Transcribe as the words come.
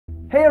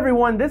Hey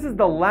everyone, this is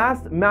the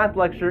last math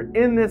lecture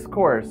in this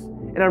course,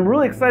 and I'm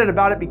really excited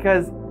about it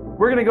because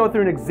we're going to go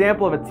through an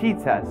example of a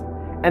t-test,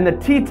 and the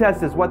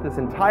t-test is what this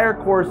entire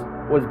course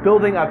was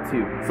building up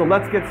to. So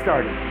let's get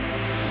started.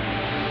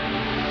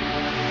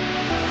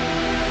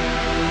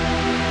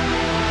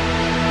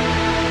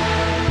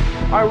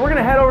 All right, we're going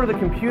to head over to the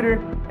computer,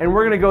 and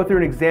we're going to go through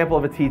an example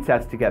of a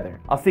t-test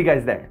together. I'll see you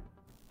guys there.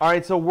 All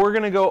right, so we're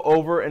going to go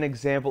over an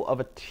example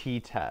of a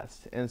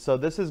t-test, and so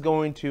this is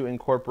going to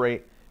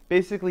incorporate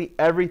basically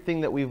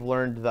everything that we've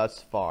learned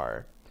thus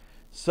far.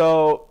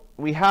 So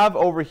we have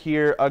over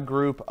here a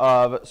group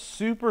of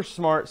super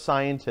smart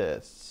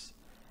scientists,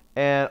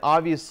 and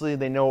obviously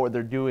they know what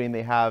they're doing.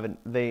 They're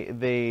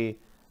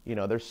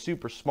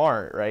super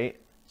smart, right?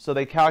 So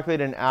they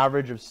calculated an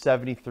average of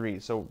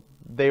 73. So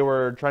they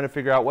were trying to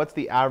figure out what's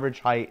the average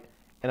height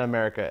in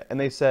America, and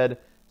they said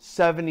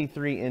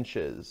 73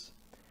 inches.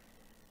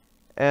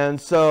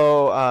 And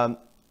so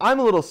I'm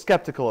a little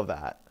skeptical of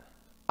that.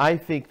 I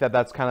think that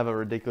that's kind of a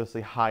ridiculously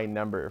high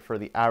number for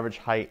the average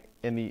height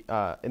in the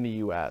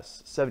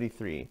U.S.,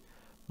 73.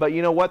 But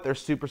you know what? They're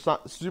super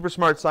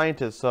smart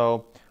scientists.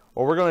 So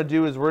what we're going to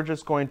do is we're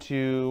just going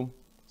to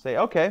say,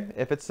 okay,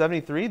 if it's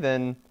 73,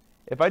 then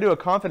if I do a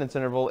confidence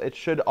interval, it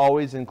should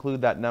always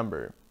include that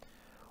number.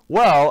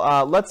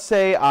 Well, let's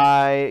say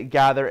I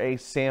gather a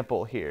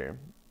sample here,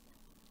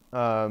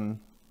 and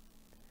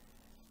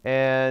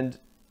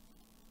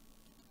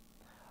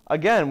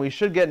again, we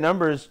should get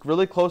numbers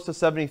really close to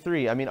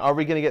 73. I mean, are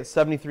we going to get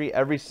 73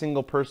 every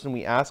single person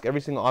we ask,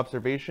 every single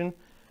observation?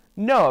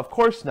 No, of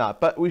course not.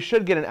 But we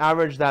should get an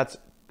average that's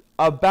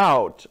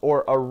about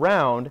or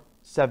around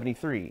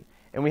 73.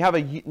 And we have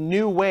a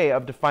new way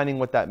of defining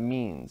what that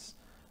means.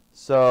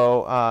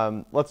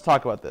 So let's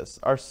talk about this.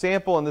 Our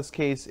sample in this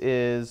case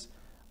is,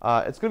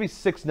 it's going to be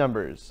 6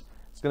 numbers.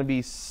 It's going to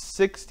be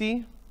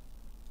 60,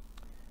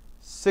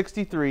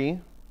 63,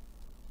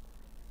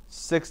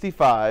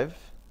 65,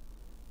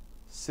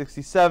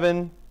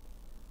 67,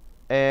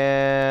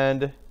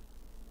 and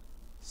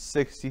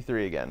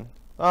 63 again.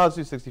 Oh, let's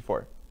do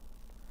 64.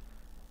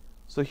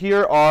 So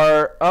here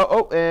are,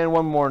 and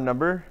one more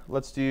number.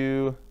 Let's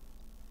do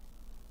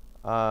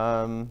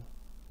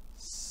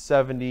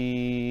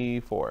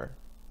 74.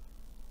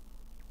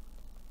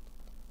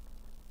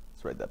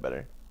 Let's write that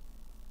better.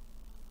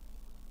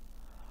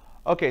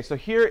 Okay, so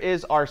here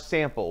is our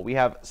sample. We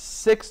have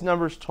 6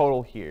 numbers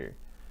total here.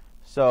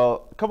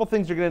 So a couple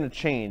things are going to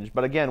change,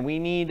 but again,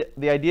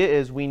 the idea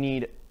is we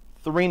need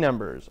 3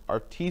 numbers: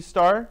 our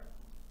t-star,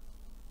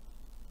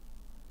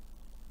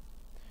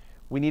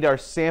 we need our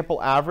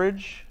sample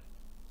average,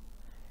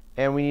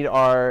 and we need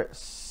our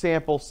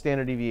sample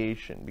standard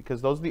deviation,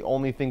 because those are the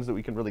only things that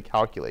we can really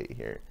calculate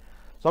here.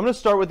 So I'm going to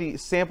start with the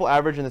sample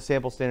average and the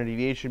sample standard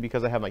deviation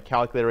because I have my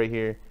calculator right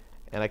here,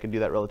 and I can do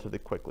that relatively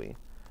quickly.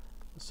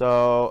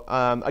 So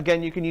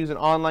again, you can use an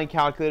online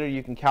calculator.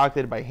 You can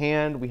calculate it by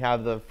hand. We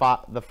have the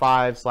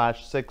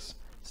 5/6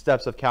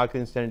 steps of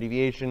calculating standard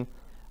deviation.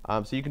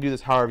 So you can do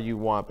this however you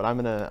want, but I'm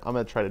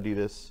gonna try to do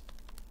this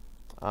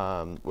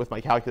with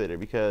my calculator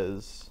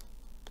because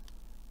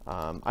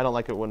I don't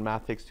like it when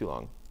math takes too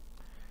long.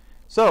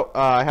 So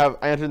I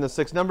entered in the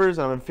 6 numbers,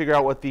 and I'm gonna figure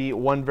out what the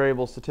one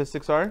variable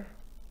statistics are. And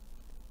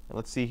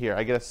let's see here.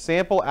 I get a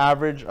sample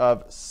average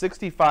of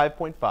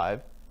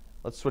 65.5.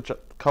 Let's switch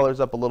colors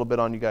up a little bit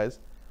on you guys.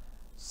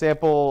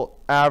 Sample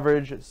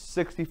average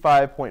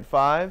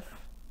 65.5.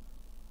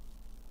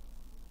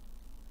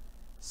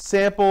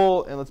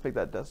 Sample, and let's make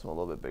that decimal a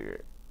little bit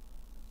bigger.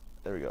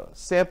 There we go.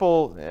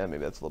 Sample, maybe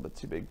that's a little bit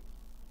too big.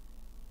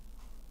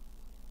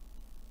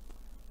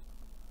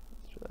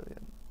 Let's try that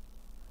again.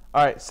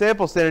 All right,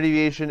 sample standard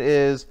deviation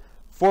is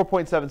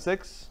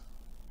 4.76.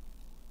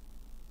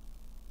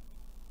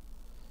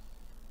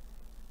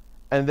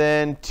 And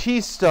then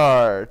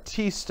t-star,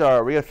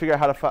 we got to figure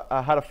out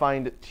how to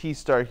find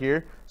t-star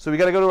here. So we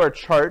got to go to our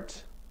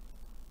chart,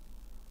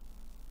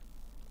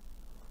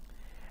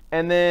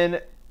 and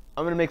then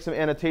I'm going to make some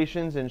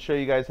annotations and show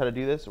you guys how to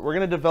do this. We're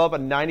going to develop a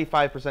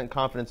 95%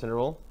 confidence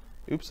interval.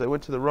 Oops, I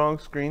went to the wrong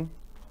screen.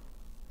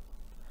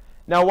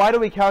 Now, why do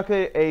we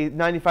calculate a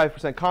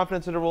 95%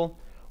 confidence interval?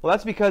 Well,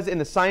 that's because in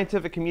the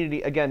scientific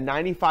community, again,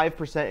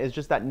 95% is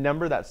just that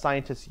number that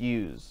scientists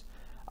use.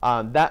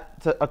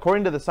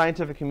 According to the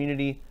scientific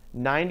community,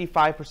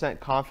 95%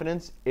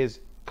 confidence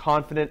is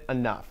confident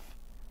enough.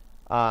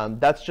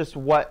 That's just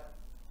what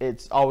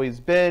it's always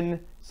been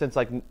since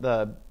like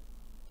the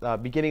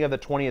beginning of the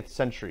 20th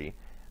century.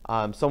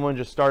 Someone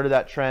just started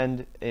that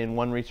trend in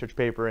one research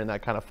paper, and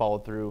that kind of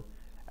followed through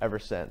ever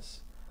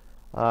since.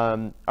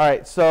 All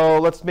right, so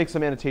let's make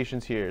some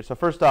annotations here. So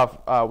first off,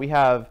 we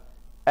have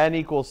n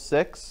equals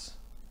 6.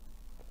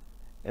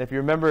 And if you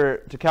remember,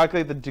 to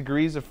calculate the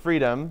degrees of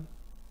freedom,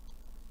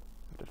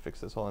 to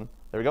fix this, hold on.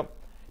 There we go.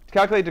 To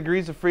calculate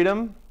degrees of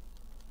freedom,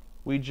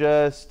 we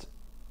just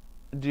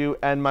do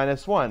n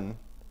minus 1.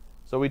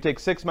 So we take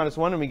 6 minus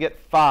 1 and we get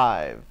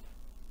 5.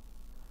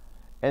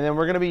 And then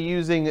we're going to be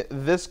using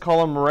this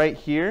column right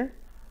here.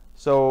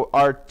 So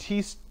our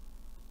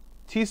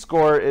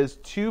t-score is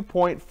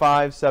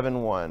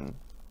 2.571.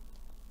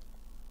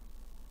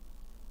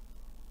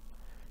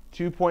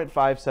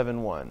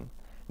 2.571.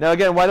 Now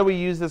again, why do we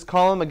use this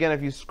column? Again,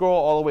 if you scroll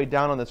all the way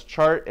down on this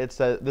chart,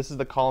 this is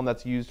the column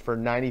that's used for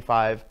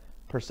 95%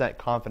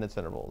 confidence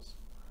intervals.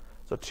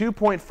 So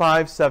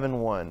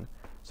 2.571.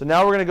 So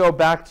now we're going to go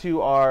back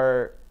to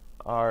our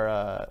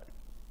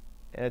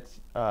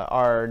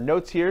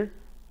notes here.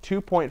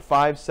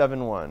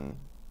 2.571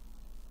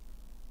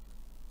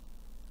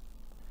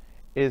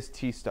 is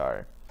T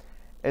star.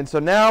 And so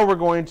now we're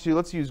going to,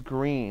 let's use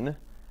green.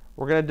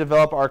 We're going to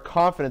develop our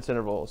confidence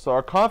interval. So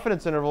our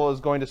confidence interval is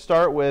going to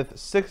start with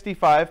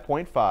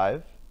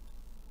 65.5.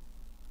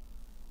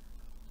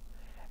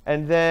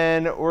 And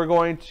then we're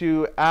going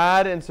to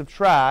add and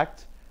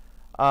subtract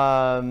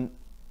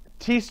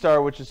T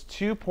star, which is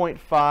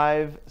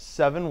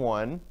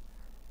 2.571.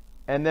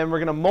 And then we're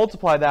going to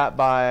multiply that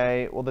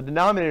by, well, the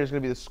denominator is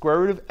going to be the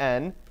square root of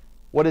n.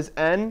 What is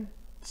n?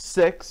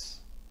 6.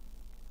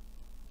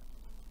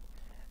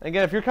 And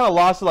again, if you're kind of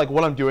lost to like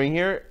what I'm doing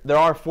here, there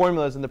are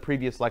formulas in the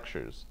previous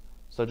lectures.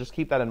 So just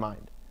keep that in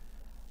mind.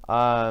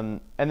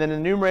 And then the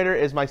numerator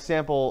is my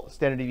sample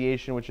standard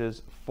deviation, which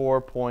is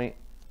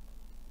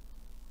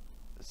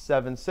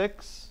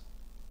 4.76.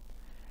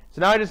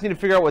 So now I just need to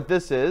figure out what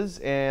this is,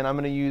 and I'm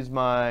going to use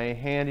my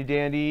handy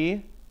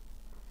dandy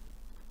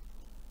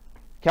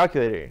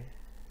calculator.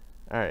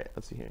 All right,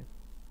 let's see here.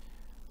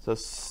 So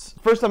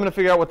first I'm going to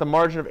figure out what the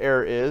margin of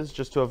error is,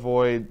 just to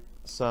avoid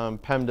some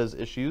PEMDAS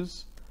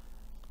issues.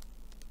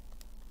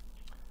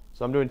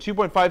 So I'm doing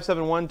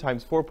 2.571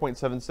 times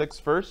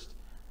 4.76 first,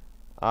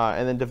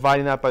 and then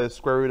dividing that by the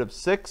square root of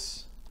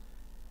 6.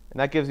 And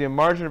that gives me a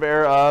margin of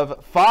error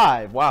of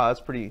 5. Wow,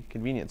 that's pretty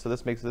convenient. So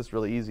this makes this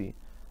really easy.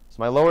 So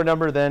my lower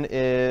number then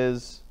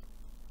is,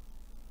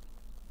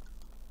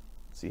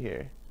 let's see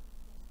here,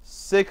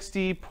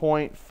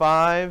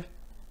 60.5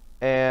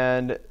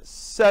 and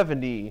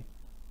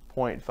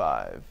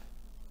 70.5.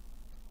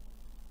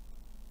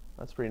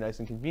 That's pretty nice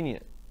and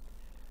convenient.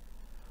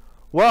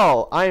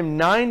 Well,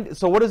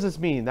 so what does this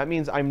mean? That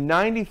means I'm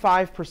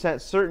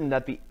 95% certain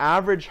that the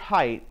average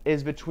height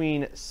is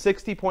between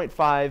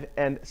 60.5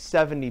 and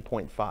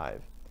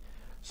 70.5.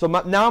 So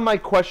now my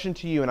question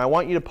to you, and I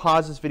want you to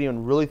pause this video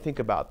and really think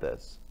about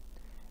this.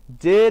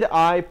 Did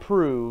I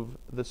prove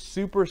the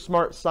super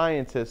smart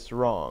scientists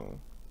wrong?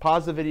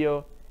 Pause the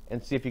video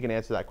and see if you can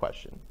answer that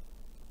question.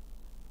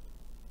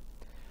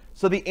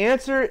 So the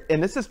answer,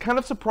 and this is kind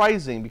of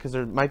surprising because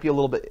there might be a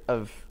little bit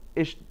of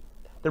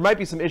there might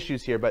be some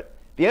issues here, but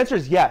the answer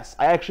is yes.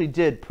 I actually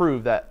did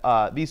prove that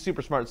these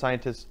super smart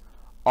scientists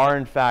are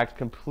in fact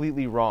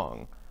completely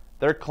wrong.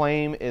 Their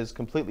claim is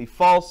completely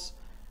false.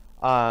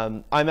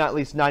 I'm at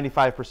least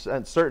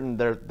 95% certain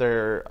that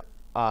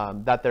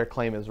their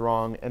claim is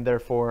wrong, and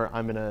therefore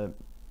I'm going to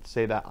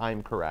say that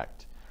I'm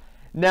correct.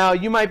 Now,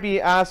 you might be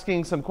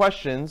asking some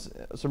questions,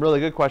 some really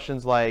good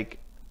questions like,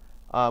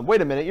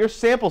 wait a minute, your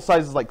sample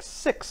size is like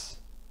 6.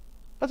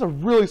 That's a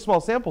really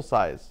small sample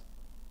size.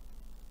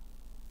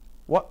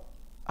 What?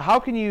 How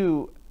can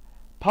you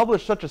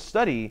publish such a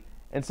study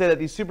and say that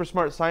these super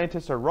smart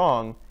scientists are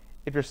wrong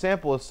if your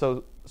sample is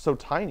so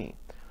tiny?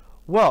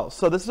 Well,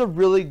 so this is a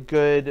really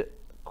good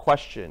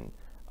question.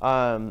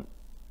 The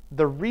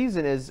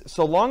reason is,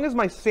 so long as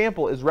my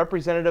sample is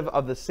representative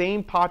of the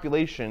same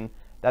population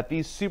that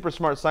these super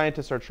smart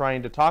scientists are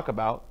trying to talk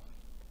about,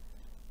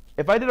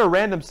 if I did a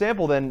random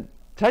sample, then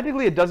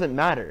technically it doesn't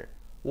matter.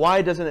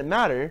 Why doesn't it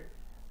matter?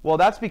 Well,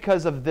 that's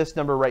because of this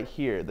number right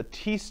here, the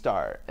T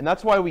star, and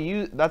that's why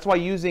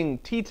using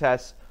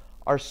t-tests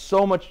are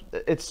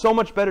it's so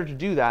much better to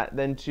do that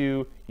than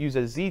to use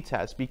a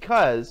z-test,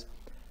 because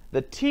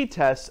the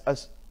t-test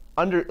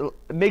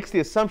makes the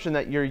assumption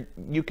that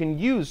you can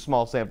use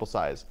small sample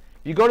size.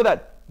 If you go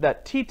to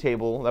that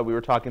t-table that we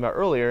were talking about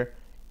earlier,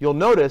 you'll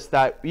notice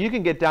that you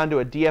can get down to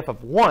a DF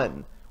of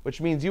 1,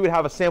 which means you would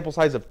have a sample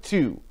size of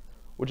 2,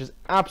 which is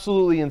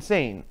absolutely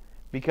insane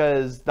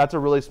because that's a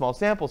really small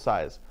sample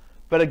size.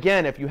 But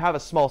again, if you have a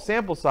small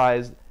sample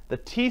size, the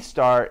T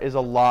star is a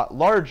lot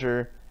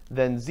larger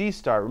than Z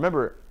star.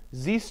 Remember,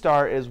 Z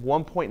star is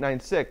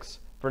 1.96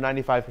 for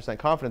 95%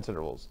 confidence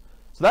intervals.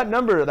 So that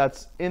number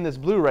that's in this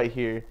blue right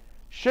here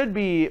should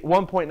be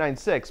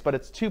 1.96, but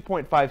it's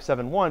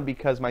 2.571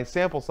 because my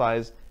sample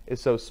size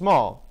is so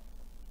small.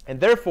 And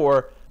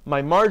therefore,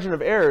 my margin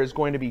of error is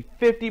going to be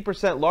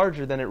 50%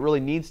 larger than it really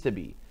needs to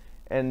be.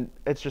 And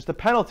it's just a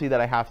penalty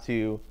that I have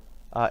to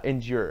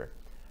endure.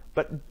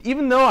 But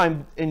even though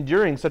I'm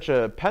enduring such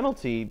a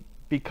penalty,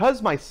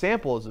 because my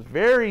sample is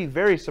very,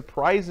 very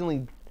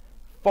surprisingly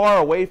far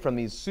away from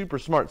these super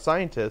smart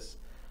scientists,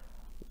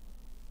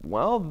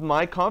 well,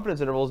 my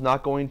confidence interval is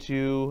not going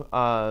to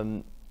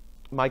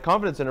my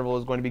confidence interval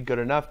is going to be good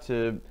enough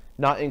to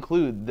not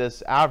include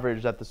this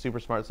average that the super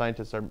smart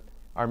scientists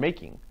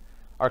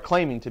are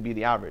claiming to be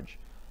the average.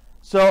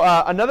 So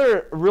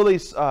another really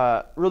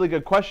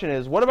good question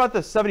is, what about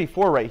the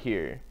 74 right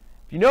here?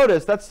 If you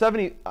notice, that's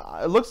 70.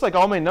 It looks like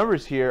all my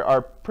numbers here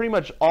are pretty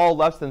much all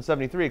less than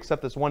 73,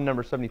 except this one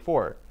number,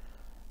 74.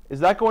 Is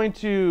that going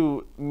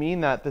to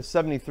mean that the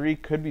 73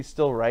 could be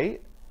still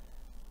right?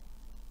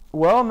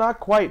 Well, not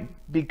quite,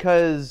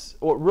 because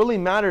what really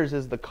matters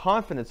is the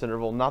confidence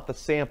interval, not the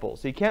sample.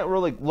 So you can't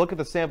really look at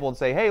the sample and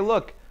say, hey,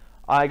 look,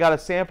 I got a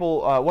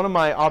sample, one of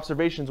my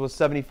observations was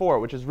 74,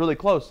 which is really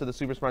close to the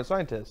super smart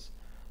scientist.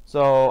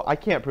 So I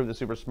can't prove the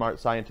super smart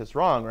scientist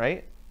wrong,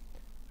 right?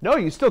 No,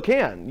 you still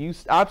can. You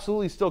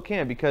absolutely still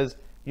can, because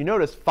you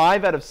notice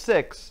 5 out of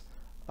 6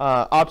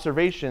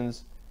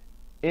 observations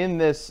in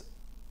this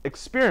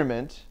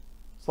experiment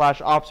 /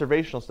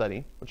 observational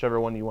study, whichever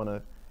one you want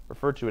to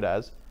refer to it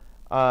as,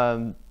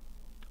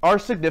 are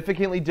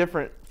significantly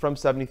different from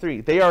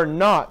 73. They are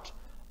not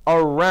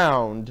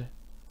around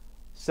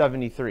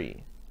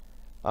 73.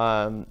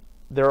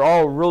 They're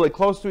all really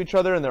close to each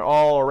other, and they're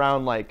all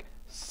around like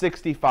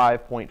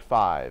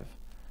 65.5.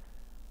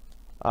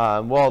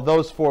 Well,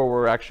 those 4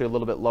 were actually a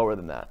little bit lower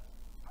than that.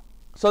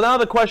 So now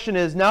the question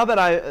is, now that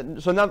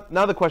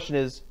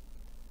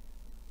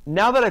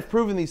I've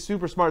proven these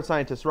super smart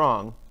scientists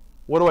wrong,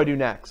 what do I do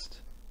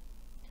next?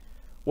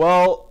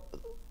 Well,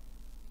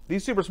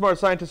 these super smart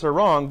scientists are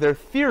wrong. Their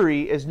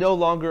theory is no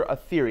longer a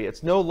theory.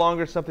 It's no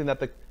longer something that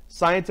the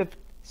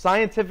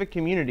scientific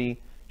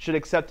community should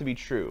accept to be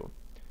true.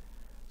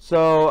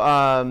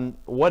 So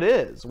what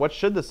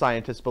should the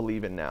scientists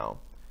believe in now?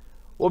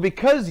 Well,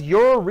 because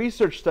your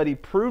research study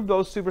proved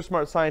those super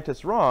smart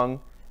scientists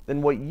wrong,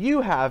 then what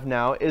you have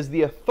now is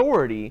the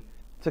authority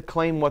to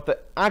claim what the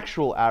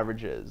actual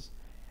average is.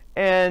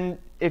 And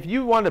if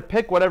you want to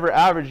pick whatever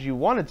average you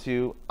wanted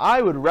to,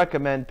 I would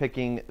recommend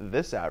picking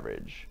this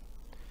average,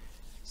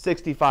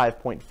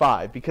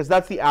 65.5, because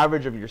that's the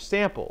average of your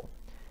sample.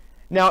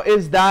 Now,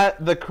 is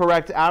that the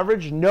correct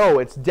average? No,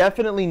 it's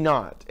definitely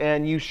not.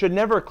 And you should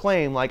never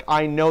claim, like,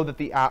 I know that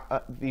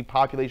the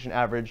population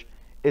average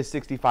is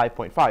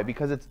 65.5,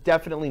 because it's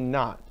definitely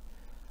not.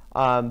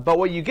 But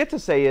what you get to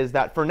say is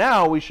that for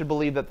now, we should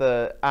believe that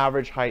the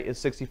average height is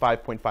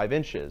 65.5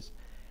 inches.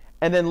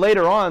 And then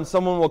later on,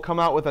 someone will come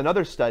out with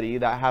another study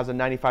that has a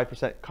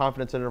 95%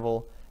 confidence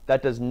interval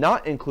that does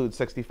not include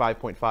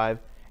 65.5,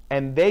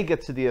 and they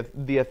get to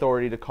the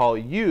authority to call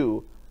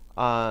you,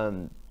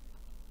 to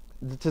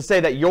say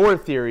that your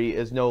theory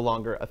is no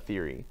longer a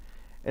theory.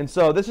 And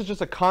so this is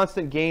just a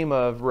constant game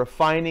of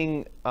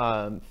refining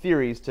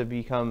theories to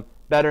become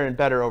better and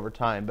better over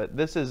time. But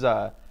this is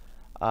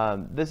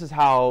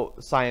how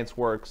science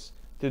works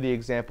through the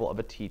example of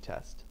a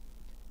t-test.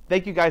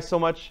 Thank you guys so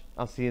much.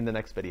 I'll see you in the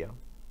next video.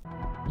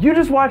 You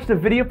just watched a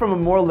video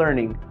from More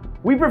Learning.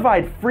 We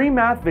provide free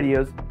math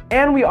videos,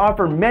 and we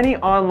offer many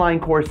online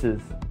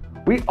courses.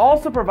 We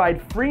also provide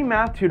free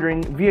math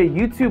tutoring via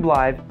YouTube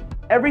Live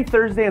every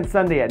Thursday and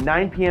Sunday at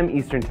 9 p.m.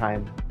 Eastern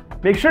Time.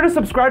 Make sure to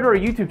subscribe to our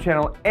YouTube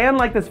channel and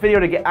like this video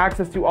to get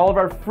access to all of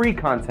our free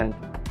content.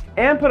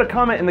 And put a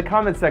comment in the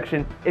comment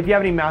section if you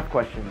have any math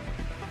questions.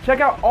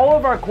 Check out all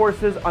of our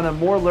courses on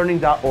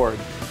amorelearning.org.